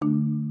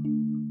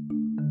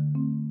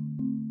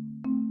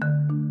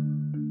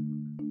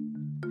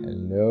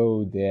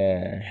Hello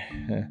there.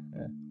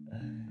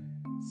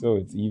 So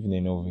it's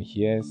evening over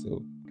here,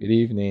 so good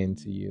evening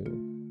to you.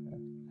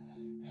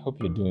 I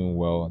hope you're doing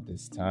well at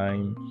this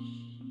time.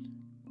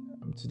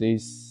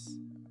 Today's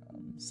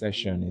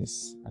session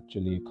is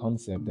actually a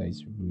concept that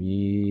is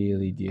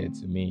really dear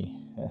to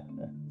me.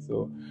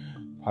 So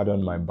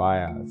pardon my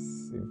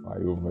bias if I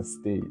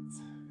overstate.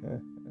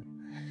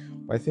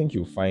 But I think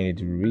you'll find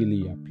it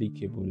really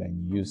applicable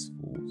and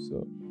useful.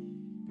 So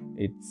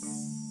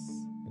it's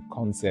a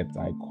concept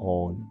I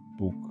call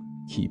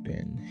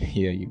bookkeeping.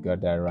 Here, you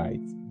got that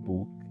right,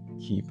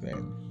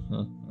 bookkeeping.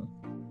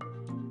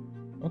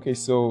 Okay,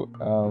 so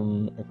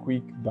a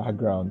quick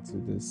background to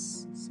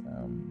this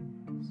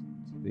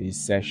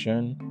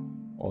session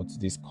or to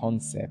this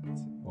concept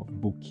of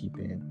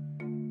bookkeeping.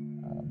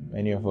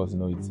 Many of us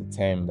know it's a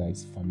term that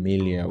is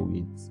familiar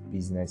with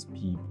business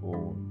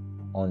people,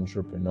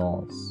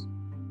 entrepreneurs,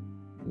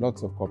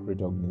 lots of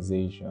corporate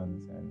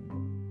organizations and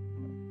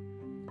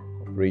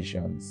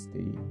corporations.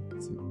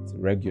 It's a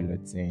regular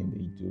thing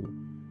they do.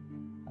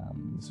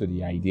 So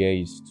the idea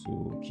is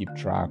to keep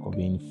track of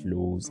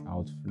inflows,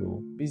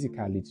 outflow,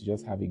 basically to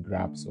just have a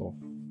grasp of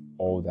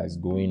all that's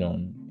going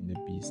on in the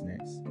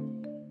business.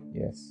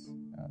 Yes,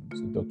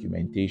 so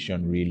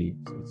documentation really.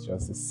 So it's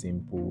just a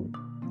simple,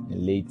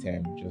 in lay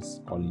term,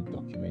 just call it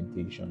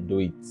documentation, though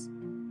it's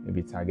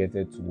maybe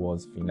targeted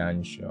towards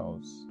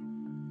financials,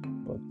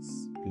 but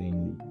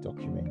plainly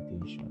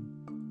documentation.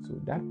 So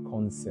that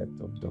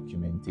concept of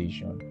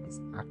documentation is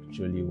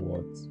actually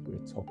what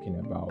we're talking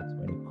about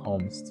when it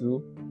comes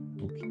to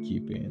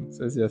bookkeeping.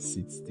 So let's just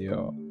sit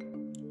still.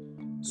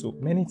 So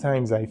many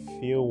times I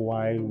feel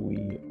while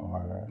we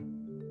are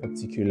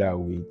particular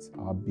with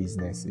our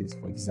businesses,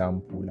 for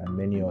example, and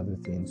many other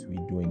things we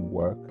do in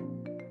work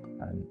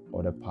and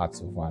other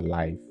parts of our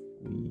life,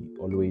 we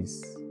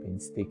always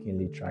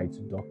painstakingly try to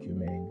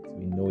document.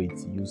 We know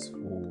it's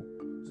useful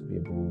to be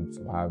able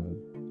to have a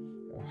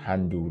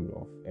handle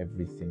of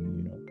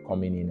everything,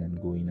 coming in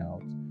and going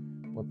out.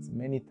 But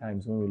many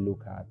times when we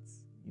look at,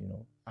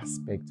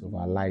 aspects of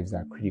our lives that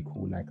are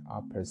critical, like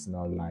our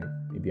personal life,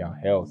 maybe our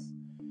health,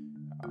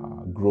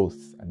 growth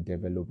and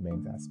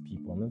development as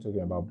people. I'm not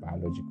talking about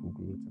biological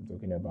growth. I'm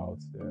talking about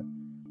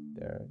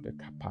the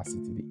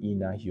capacity, the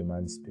inner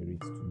human spirit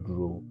to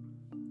grow,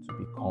 to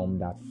become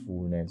that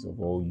fullness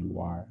of all you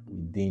are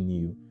within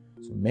you.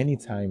 So many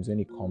times when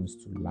it comes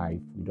to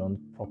life, we don't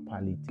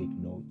properly take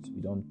notes.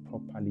 We don't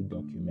properly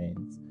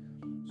document.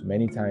 So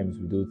many times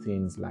we do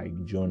things like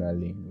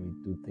journaling.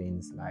 We do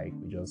things like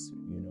we just,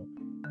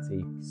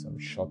 take some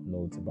short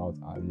notes about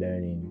our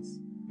learnings,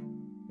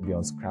 maybe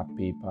on scrap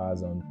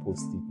papers, on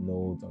post-it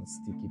notes, on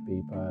sticky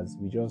papers.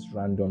 We just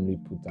randomly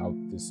put out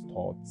these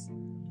thoughts,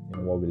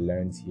 what we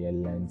learned here,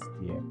 learned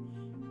there.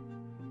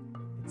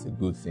 It's a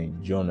good thing.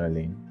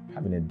 Journaling,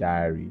 having a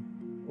diary,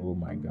 oh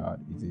my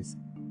God, it is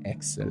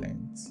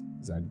excellent.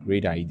 These are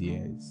great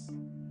ideas.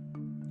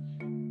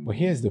 But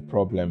here's the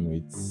problem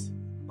with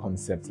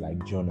concepts like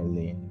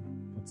journaling,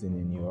 putting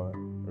in your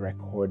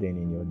recording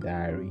in your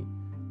diary.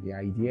 The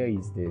idea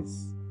is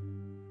this: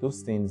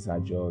 those things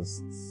are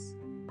just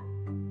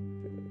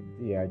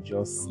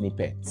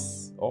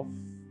snippets of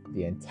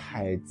the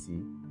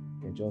entirety.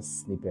 They're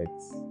just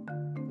snippets.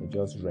 They're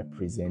just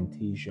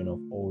representation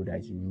of all that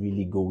is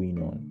really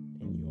going on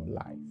in your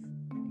life.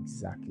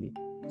 Exactly.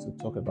 So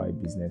talk about a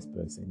business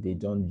person. They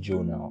don't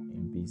journal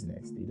in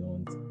business. They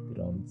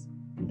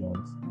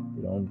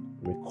don't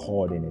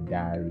record in a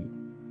diary.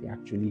 They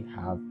actually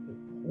have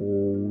a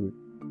whole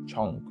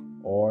chunk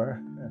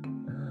or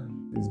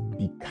this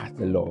big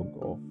catalog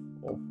of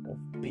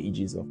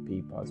pages of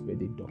papers where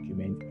they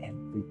document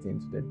everything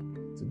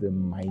to the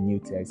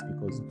minutest,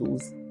 because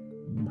those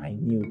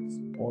minute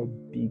or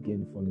big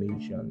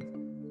information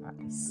are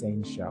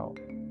essential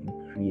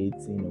in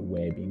creating a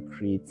web, in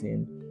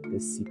creating the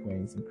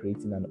sequence, in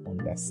creating an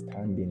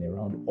understanding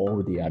around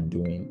all they are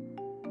doing.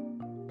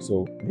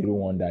 So little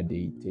wonder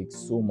they take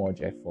so much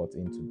effort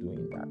into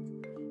doing that.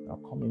 Now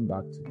coming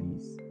back to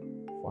this,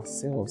 for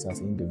ourselves as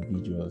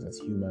individuals, as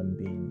human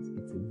beings,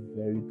 it's a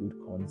very good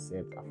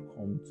concept I've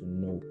come to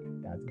know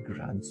that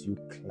grants you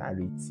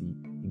clarity,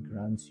 it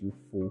grants you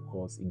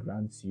focus, it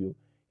grants you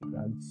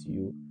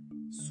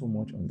so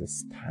much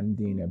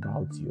understanding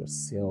about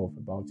yourself,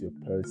 about your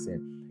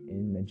person.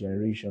 In a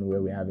generation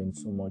where we're having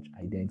so much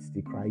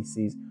identity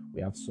crisis,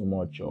 we have so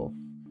much of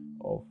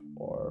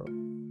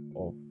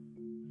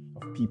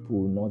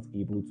people not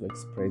able to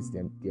express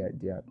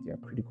their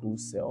critical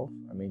self.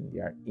 I mean,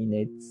 their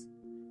innate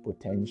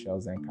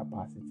potentials and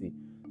capacity.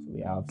 So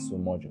we have so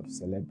much of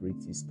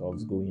celebrity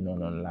stuffs going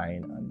on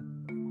online, and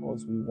of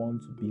course we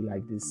want to be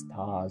like these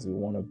stars. We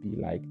want to be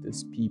like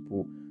these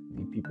people,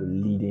 the people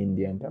leading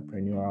the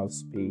entrepreneurial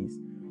space.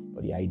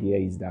 But the idea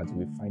is that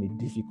we find it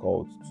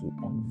difficult to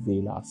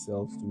unveil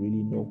ourselves, to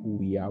really know who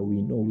we are.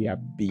 We know we are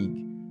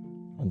big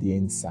on the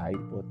inside,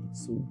 but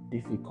it's so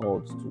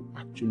difficult to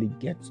actually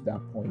get to that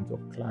point of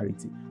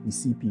clarity. We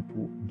see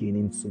people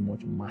gaining so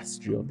much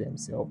mastery of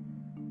themselves.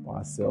 For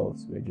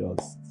ourselves, we're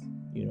just,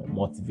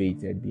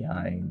 motivated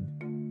behind,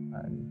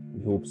 and we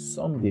we hope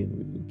someday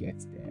we will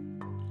get there.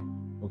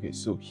 Okay,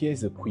 so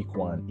here's a quick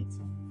one. It's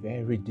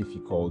very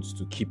difficult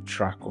to keep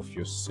track of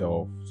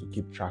yourself, to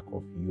keep track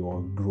of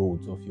your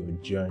growth, of your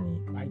journey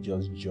by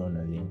just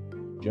journaling.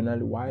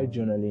 While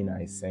journaling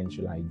are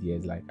essential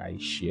ideas like I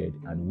shared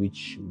and which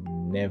should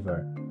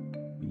never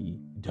be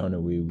done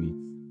away with,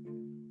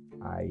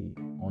 I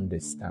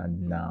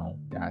understand now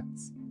that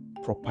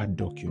proper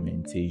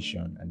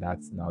documentation, and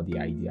that's now the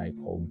idea I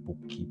call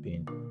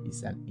bookkeeping,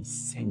 is an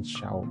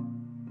essential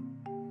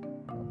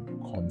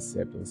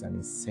concept, or is an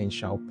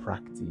essential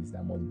practice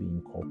that must be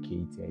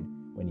inculcated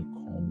when it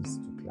comes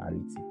to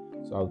clarity.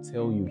 So I'll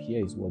tell you,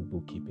 here is what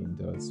bookkeeping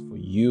does for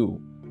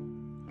you.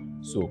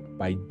 So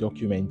by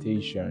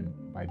documentation,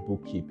 by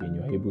bookkeeping,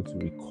 you're able to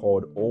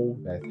record all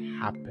that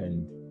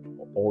happened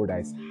or all that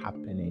is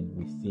happening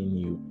within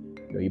you.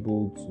 You're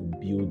able to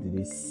build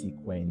this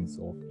sequence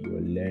of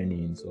your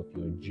learnings, of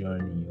your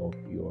journey, of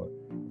your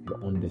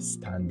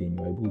understanding.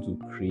 You're able to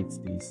create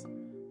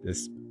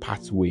this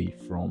pathway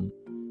from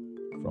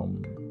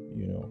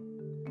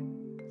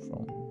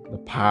the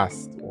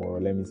past,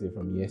 or let me say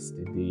from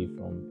yesterday,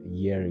 from a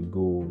year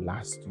ago,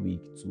 last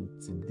week, to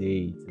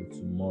today, to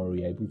tomorrow.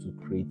 You're able to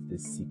create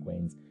this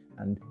sequence.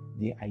 And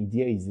the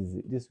idea is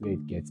this where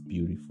it gets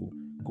beautiful.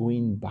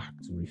 Going back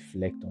to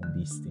reflect on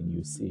this thing,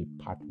 you see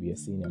a pathway, you're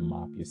seeing a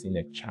map, you're seeing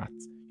a chart,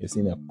 you're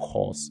seeing a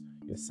course,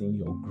 you're seeing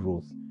your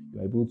growth.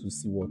 You're able to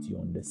see what you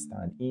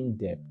understand in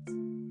depth.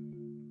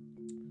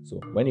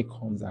 So when it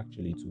comes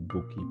actually to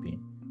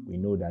bookkeeping, we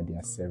know that there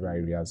are several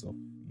areas of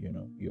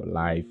your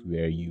life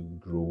where you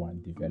grow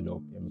and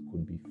develop. There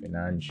could be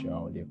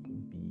financial, there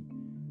could be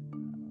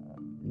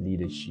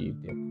leadership,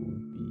 there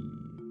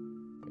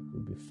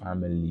could be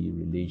family,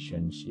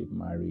 relationship,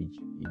 marriage.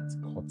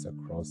 It cuts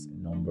across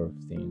a number of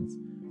things.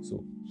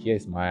 So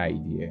here's my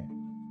idea.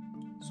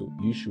 So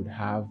you should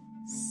have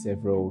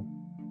several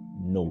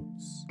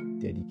notes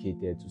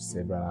dedicated to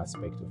several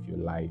aspects of your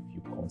life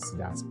you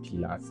consider as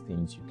pillars,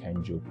 things you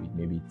can't joke with.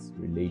 Maybe it's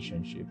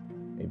relationship,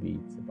 maybe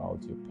it's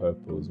about your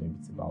purpose, maybe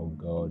it's about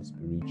God,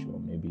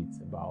 spiritual, maybe it's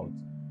about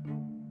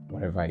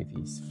whatever it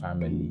is,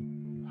 family.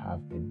 You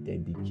have a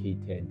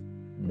dedicated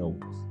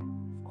note.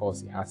 Of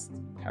course, it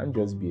can't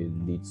just be a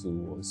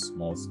little or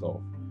small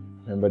stuff.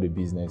 Remember the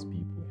business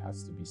people, it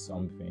has to be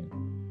something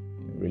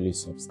really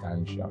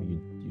substantial. You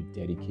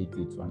dedicate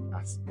it to an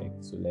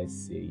aspect. So let's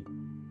say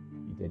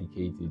you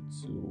dedicate it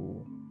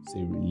to,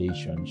 say,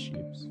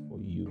 relationships for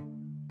you.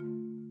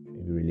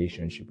 Maybe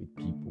relationship with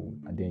people,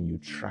 and then you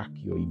track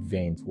your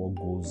events, what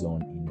goes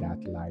on in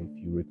that life.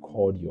 You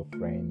record your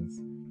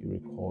friends,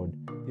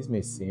 this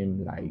may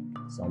seem like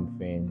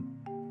something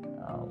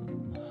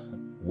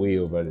way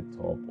over the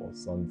top, or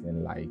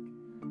something like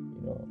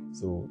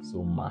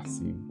so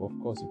massive. Of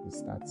course, you could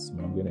start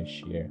small. I'm going to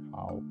share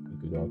how you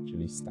could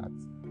actually start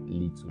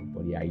little,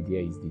 but the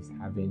idea is this: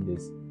 having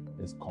this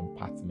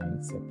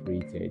compartment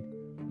separated.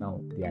 Now,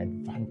 the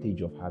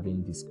advantage of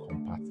having this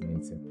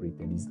compartment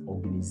separated is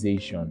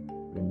organization.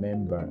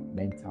 Remember,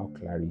 mental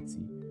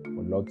clarity.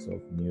 For lots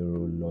of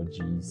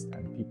neurologists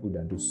and people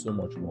that do so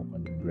much work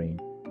on the brain,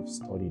 they've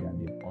studied and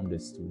they've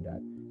understood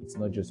that it's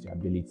not just your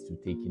ability to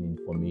take in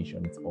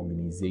information, it's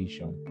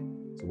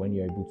organization. So when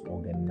you're able to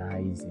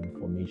organize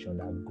information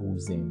that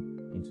goes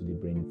into the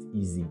brain, it's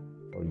easy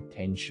for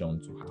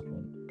retention to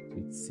happen. So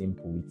it's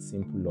simple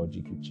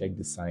logic. You check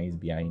the science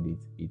behind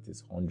it, it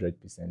is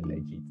 100%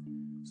 legit.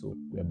 So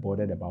we're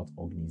bothered about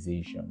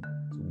organization.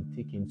 So we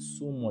take in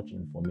so much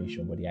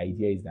information, but the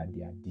idea is that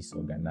they are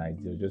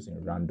disorganized. They're just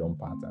in random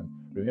pattern.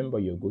 Remember,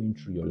 you're going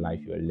through your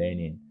life, you're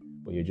learning,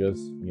 but you're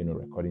just,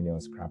 recording them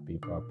on scrap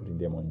paper, putting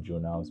them on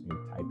journals, maybe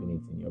typing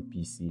it in your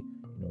PC,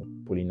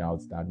 pulling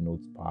out that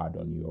notepad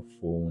on your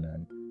phone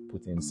and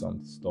putting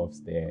some stuff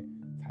there,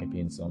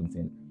 typing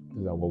something.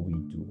 Those are what we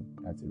do.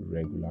 That's a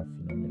regular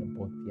phenomenon.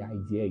 But the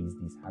idea is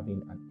this: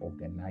 having an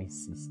organized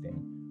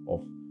system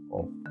of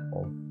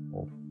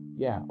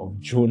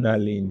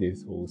journaling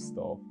this whole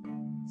stuff.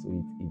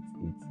 So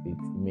it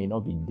may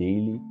not be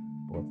daily,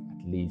 but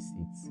at least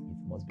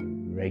it must be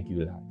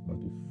regular, it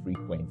must be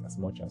frequent. As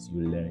much as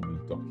you learn, you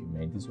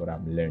document. This is what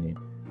I'm learning.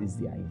 This is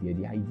the idea.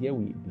 The idea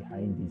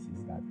behind this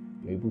is that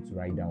you're able to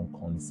write down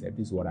concept.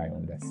 This is what I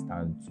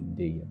understand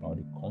today about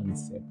the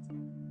concept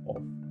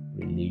of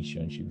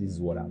relationship. This is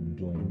what I'm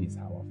doing. This is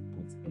how I've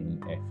put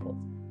in effort.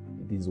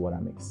 This is what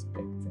I'm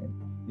expecting.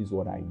 This is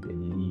what I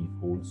believe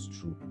holds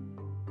true.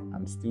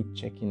 I'm still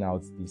checking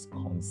out these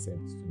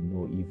concepts to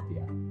know if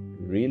they are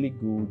really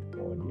good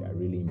or they are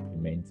really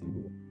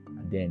implementable.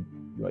 And then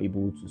you're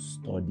able to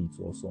study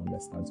to also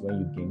understand. So when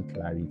you gain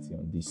clarity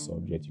on this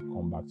subject, you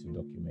come back to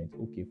document.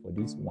 Okay, for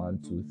this 1,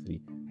 2,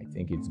 3, I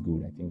think it's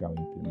good. I think I'll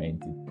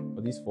implement it.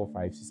 For this 4,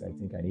 5, 6, I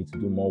think I need to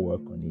do more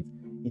work on it.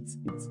 It's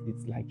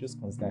like just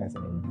consider as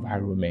an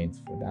environment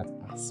for that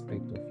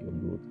aspect of your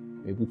growth.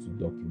 You're able to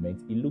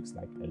document. It looks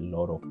like a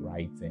lot of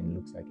writing,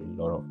 looks like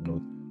a lot of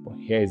notes. But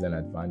here is an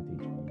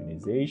advantage: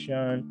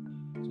 organization.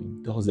 So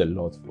it does a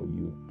lot for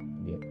you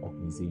in the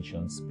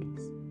organization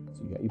space.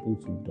 So you're able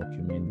to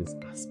document this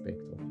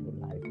aspect of your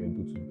life. You're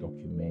able to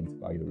document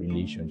about your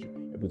relationship.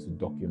 You're able to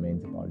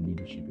document about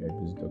leadership, you're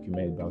able to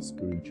document about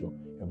spiritual,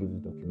 you're able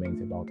to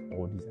document about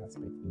all these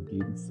aspects.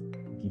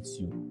 It gives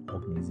you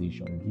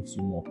organization, it gives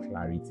you more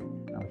clarity.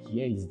 Now,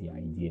 here is the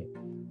idea.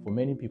 For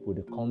many people,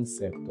 the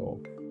concept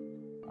of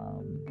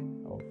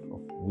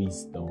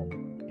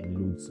wisdom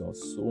eludes us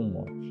so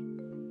much.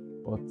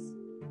 But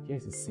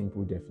here's a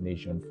simple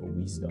definition for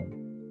wisdom.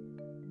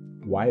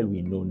 While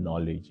we know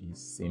knowledge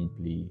is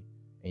simply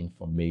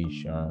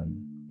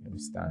information, you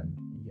understand?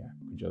 Yeah,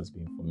 it could just be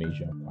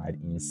information,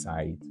 acquired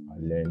insight, or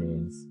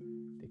learnings.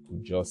 They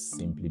could just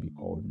simply be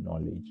called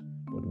knowledge.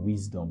 But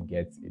wisdom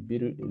gets a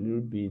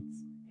little bit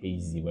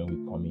hazy when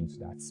we come into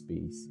that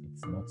space.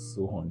 It's not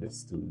so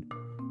understood.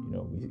 You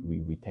know,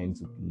 we tend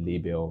to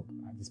label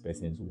this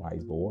person is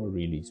wise, but what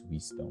really is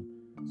wisdom?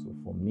 So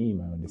for me,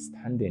 my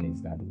understanding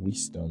is that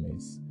wisdom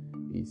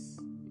is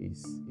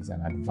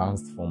an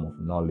advanced form of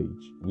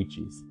knowledge, which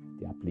is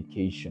the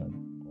application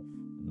of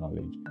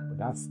knowledge. But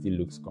that still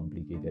looks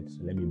complicated,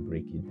 so let me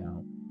break it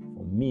down.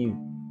 For me,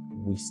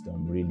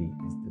 wisdom really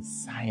is the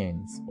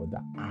science or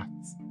the art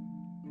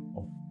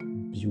of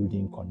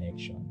building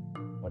connection,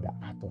 or the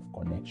art of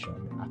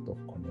connection, the art of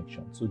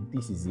connection. So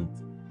this is it.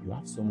 You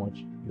have so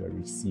much, you are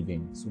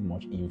receiving so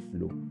much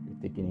inflow.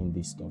 You're taking in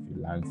this stuff, you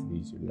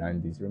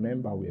learn this.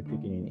 Remember, we're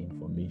taking in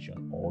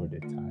information all the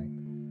time.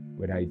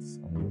 Whether it's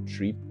on your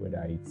trip,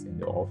 whether it's in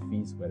the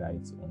office, whether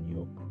it's on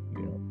your,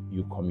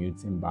 you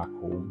commuting back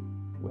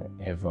home,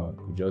 wherever. It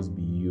could just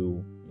be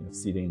you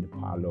sitting in the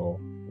parlor,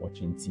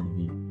 watching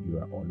TV. You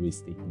are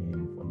always taking in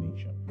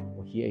information.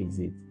 But here is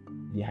it.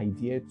 The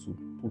idea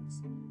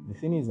the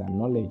thing is that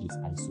knowledge is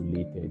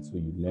isolated. So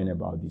you learn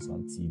about this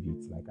on TV.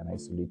 It's like an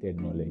isolated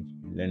knowledge.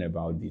 You learn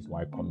about this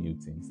while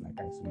commuting. It's like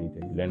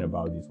isolated. You learn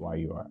about this while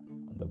you are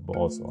on the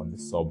bus or on the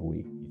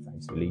subway. It's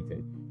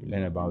isolated. You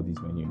learn about this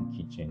when you're in the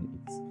kitchen.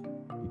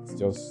 It's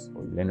just,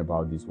 or you learn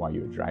about this while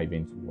you're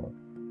driving to work.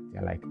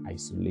 They're like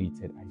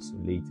isolated.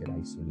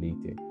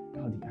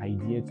 Now the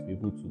idea to be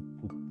able to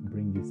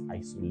bring these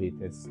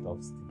isolated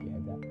stuffs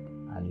together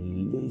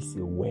and lace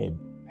a web,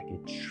 like a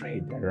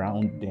thread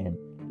around them,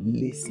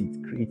 lace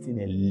it, creating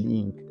a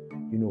link,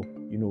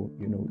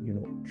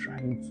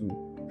 trying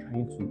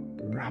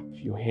to wrap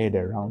your head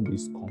around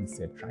this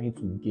concept, trying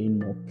to gain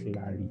more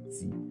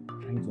clarity,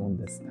 trying to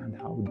understand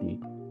how they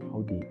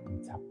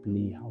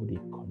interplay, how they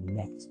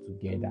connect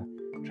together,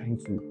 trying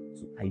to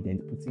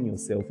putting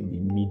yourself in the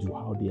middle,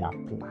 how they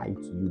apply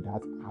to you,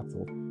 that art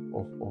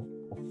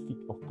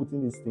of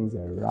putting these things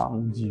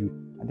around you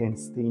and then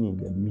staying in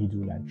the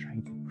middle and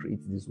trying to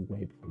create this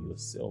web for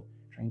yourself,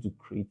 trying to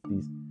create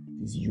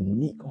this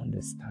unique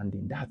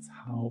understanding. That's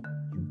how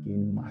you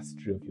gain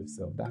mastery of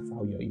yourself. That's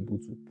how you're able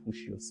to push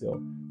yourself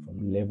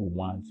from level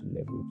 1 to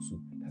level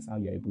 2. That's how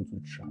you're able to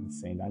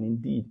transcend. And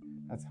indeed,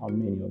 that's how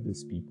many of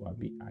these people are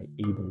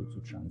able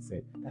to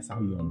transcend. That's how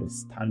you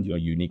understand your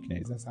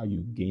uniqueness. That's how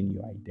you gain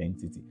your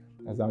identity.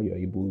 That's how you're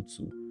able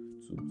to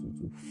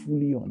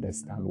fully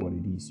understand what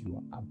it is you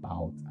are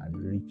about and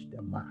reach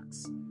the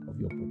max of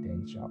your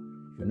potential.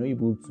 If you're not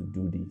able to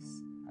do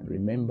this, and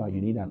remember,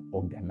 you need an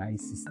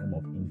organized system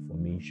of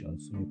information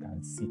so you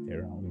can sit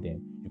around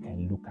them. You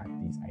can look at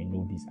this. I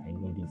know this.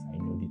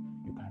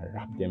 You can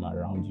wrap them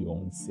around your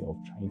own self,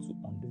 trying to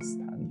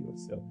understand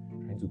yourself,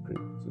 trying to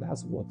create. So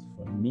that's what,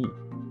 for me,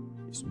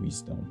 is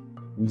wisdom.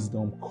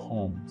 Wisdom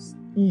comes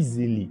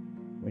easily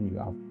when you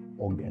have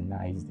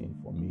organized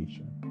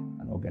information.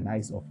 And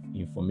organized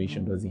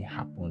information doesn't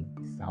happen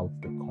without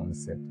the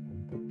concept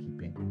of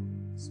bookkeeping.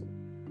 So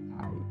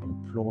I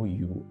implore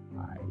you,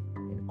 I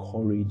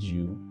encourage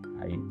you,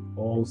 I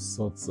all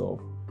sorts of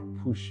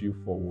push you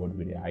forward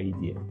with the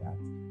idea that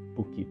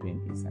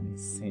bookkeeping is an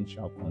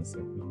essential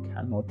concept. We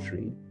cannot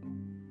trade,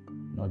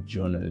 not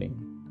journaling,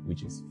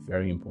 which is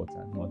very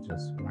important, not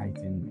just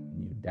writing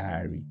in your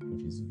diary,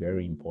 which is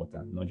very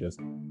important, not just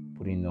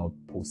putting out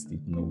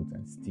post-it notes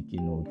and sticky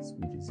notes,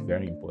 which is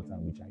very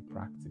important, which I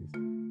practice,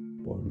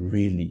 but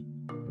really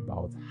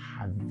about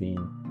having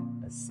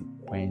a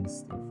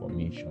sequenced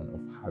information,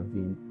 of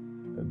having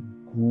a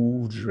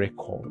good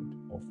record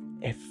of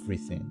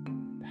everything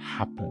that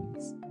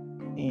happens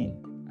in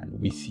and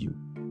with you.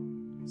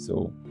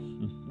 So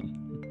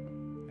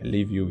I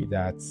leave you with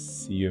that.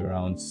 See you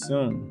around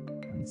soon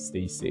and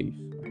stay safe,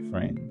 my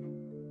friend.